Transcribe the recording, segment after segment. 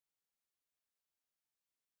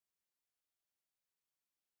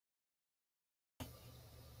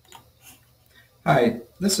Hi,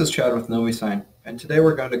 this is Chad with NoviSign, and today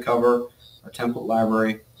we're going to cover our template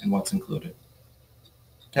library and what's included.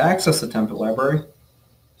 To access the template library,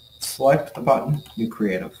 select the button New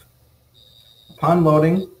Creative. Upon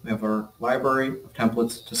loading, we have our library of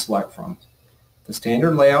templates to select from. The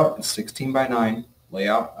standard layout is 16 by 9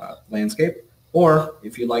 layout landscape, or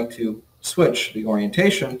if you'd like to switch the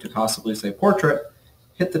orientation to possibly say portrait,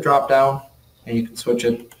 hit the drop down and you can switch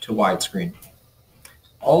it to widescreen.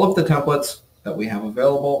 All of the templates that we have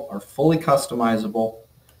available are fully customizable.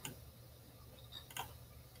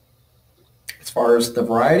 As far as the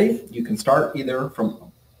variety, you can start either from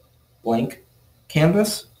a blank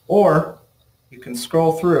canvas, or you can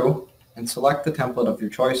scroll through and select the template of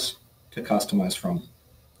your choice to customize from.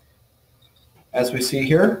 As we see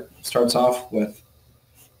here, it starts off with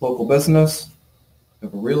local business. We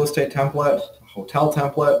have a real estate template, a hotel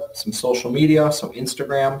template, some social media, so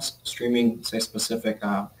Instagrams, streaming, say, specific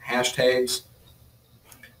hashtags.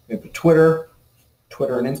 We have a Twitter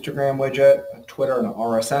and Instagram widget, a Twitter and an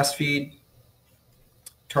RSS feed,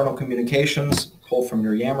 internal communications, pull from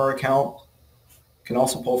your Yammer account. You can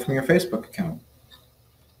also pull from your Facebook account.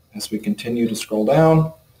 As we continue to scroll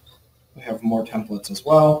down, we have more templates as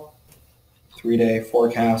well. 3-day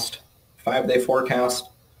forecast, 5-day forecast.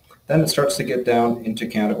 Then it starts to get down into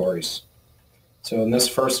categories. So in this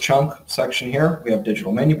first chunk section here, we have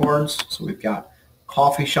digital menu boards. So we've got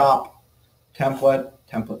coffee shop template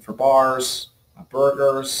for bars,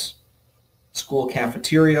 burgers, school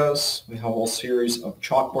cafeterias. We have a whole series of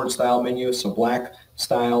chalkboard style menus, so black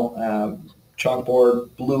style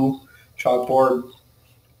chalkboard, blue chalkboard.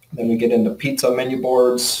 Then we get into pizza menu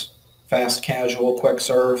boards, fast casual, quick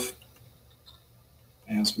serve.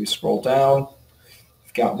 As we scroll down,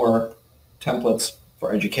 we've got more templates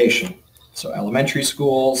for education. So elementary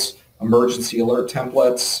schools, emergency alert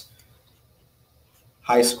templates,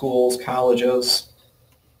 high schools, colleges.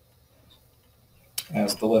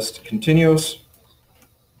 As the list continues,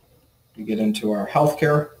 we get into our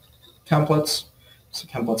healthcare templates, so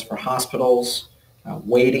templates for hospitals,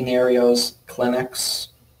 waiting areas, clinics.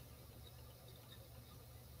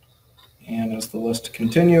 And as the list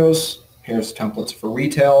continues, here's templates for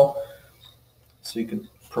retail, so you can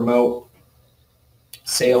promote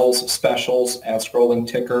sales, specials, add scrolling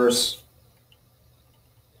tickers.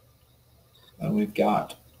 Then we've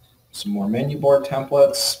got some more menu board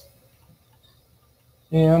templates.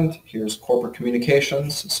 And here's corporate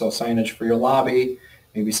communications, so signage for your lobby,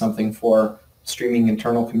 maybe something for streaming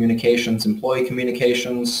internal communications, employee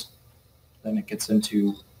communications. Then it gets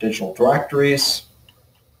into digital directories,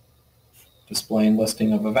 displaying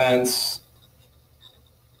listing of events,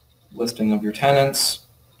 listing of your tenants.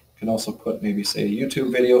 You can also put maybe, say,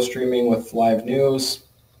 YouTube video streaming with live news.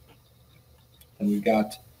 Then we've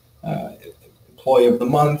got employee of the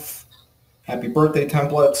month, happy birthday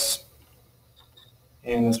templates.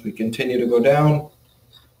 And as we continue to go down,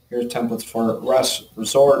 here's templates for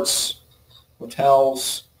resorts,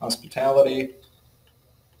 hotels, hospitality,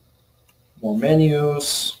 more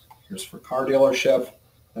menus. Here's for car dealership.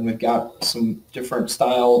 Then we've got some different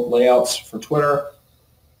style layouts for Twitter.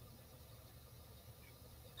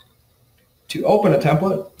 To open a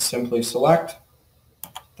template, simply select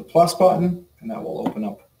the plus button, and that will open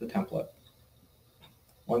up the template.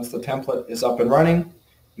 Once the template is up and running,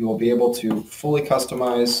 you will be able to fully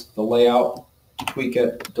customize the layout, tweak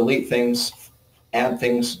it, delete things, add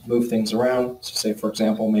things, move things around. So say, for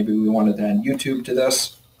example, maybe we wanted to add YouTube to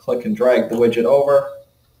this. Click and drag the widget over,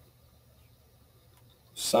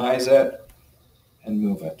 size it, and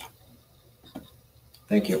move it.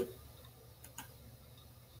 Thank you.